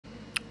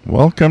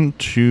Welcome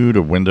to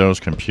the Windows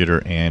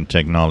Computer and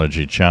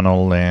Technology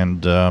channel,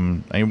 and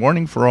a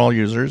warning for all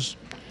users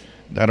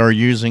that are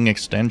using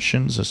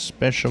extensions,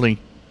 especially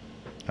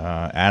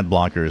ad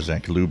blockers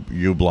like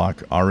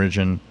uBlock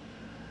Origin.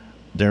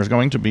 There's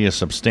going to be a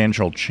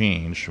substantial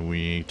change.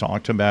 We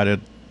talked about it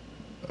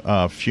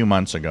a few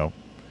months ago,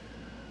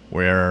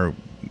 where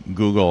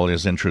Google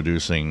is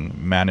introducing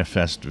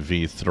Manifest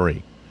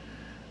v3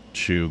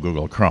 to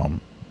Google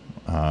Chrome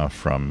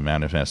from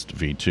Manifest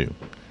v2.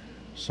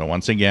 So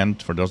once again,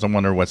 for those that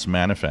wonder what's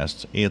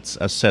Manifest, it's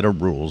a set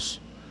of rules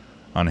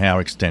on how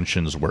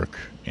extensions work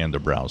in the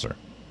browser.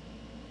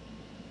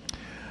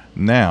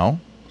 Now,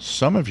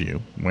 some of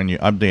you, when you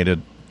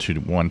updated to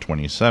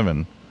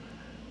 127,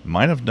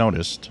 might have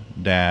noticed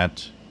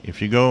that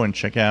if you go and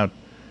check out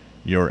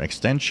your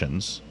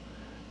extensions,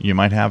 you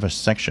might have a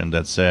section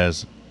that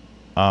says,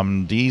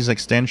 these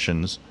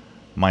extensions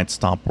might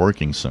stop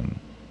working soon.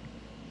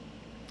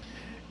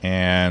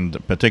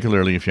 And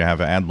particularly if you have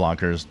ad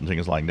blockers and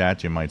things like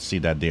that, you might see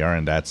that they are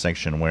in that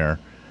section where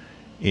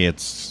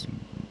it's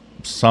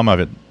some of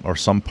it or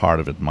some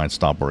part of it might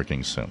stop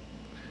working soon.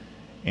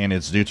 And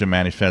it's due to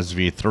Manifest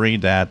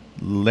v3 that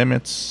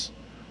limits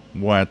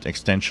what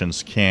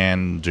extensions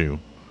can do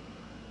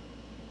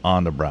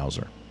on the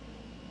browser.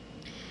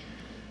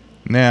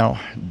 Now,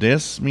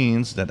 this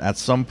means that at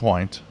some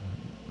point,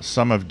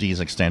 some of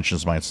these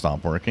extensions might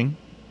stop working.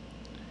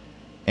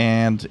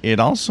 And it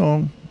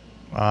also,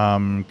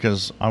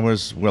 because a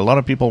lot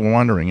of people were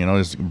wondering,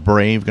 is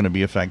Brave going to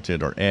be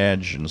affected or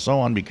Edge and so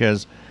on,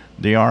 because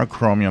they are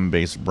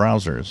Chromium-based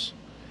browsers.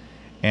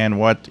 And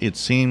what it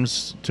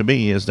seems to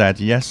be is that,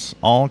 yes,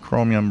 all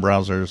Chromium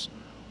browsers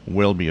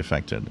will be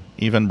affected,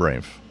 even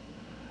Brave.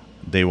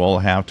 They will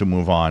have to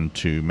move on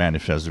to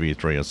Manifest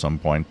v3 at some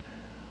point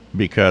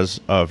because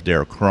of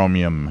their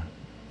Chromium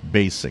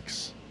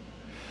basics,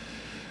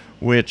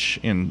 which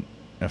in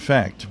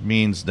effect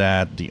means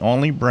that the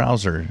only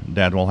browser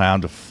that will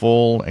have the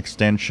full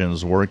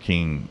extensions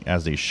working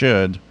as they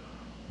should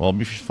will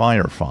be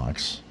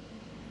Firefox.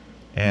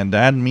 And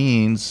that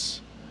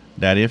means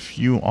that if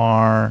you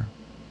are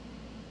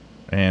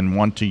and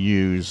want to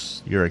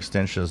use your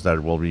extensions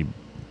that will be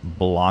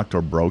blocked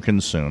or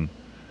broken soon,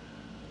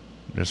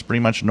 there's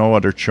pretty much no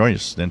other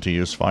choice than to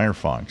use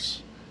Firefox.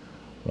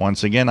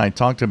 Once again, I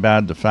talked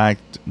about the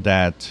fact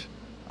that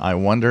I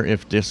wonder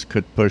if this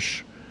could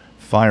push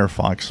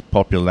Firefox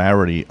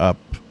popularity up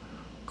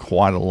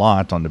quite a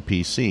lot on the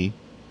PC.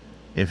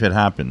 If it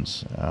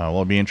happens,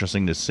 will be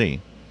interesting to see.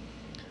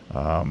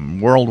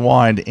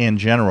 Worldwide, in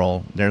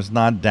general, there's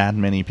not that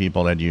many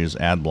people that use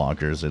ad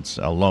blockers. It's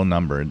a low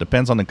number. It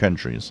depends on the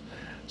countries.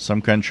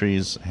 Some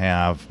countries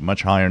have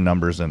much higher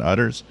numbers than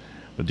others,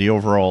 but the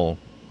overall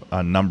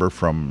number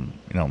from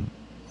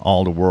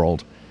all the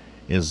world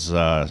is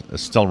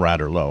still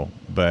rather low.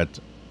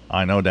 But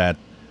I know that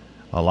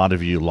a lot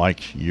of you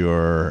like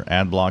your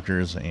ad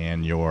blockers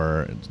and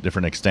your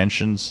different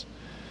extensions.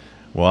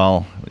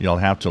 Well, you'll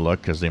have to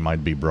look because they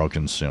might be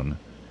broken soon.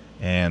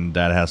 And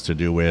that has to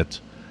do with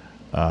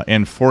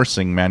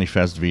enforcing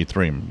Manifest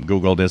v3.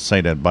 Google did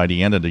say that by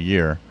the end of the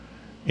year,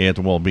 it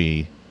will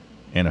be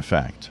in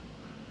effect.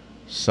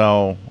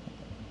 So,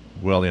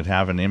 will it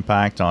have an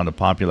impact on the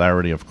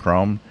popularity of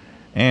Chrome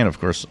and, of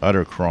course,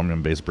 other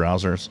Chromium-based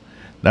browsers?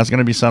 That's going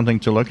to be something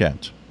to look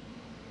at.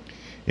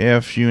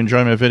 If you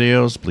enjoy my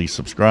videos, please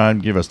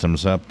subscribe, give us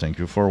thumbs up. Thank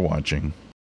you for watching.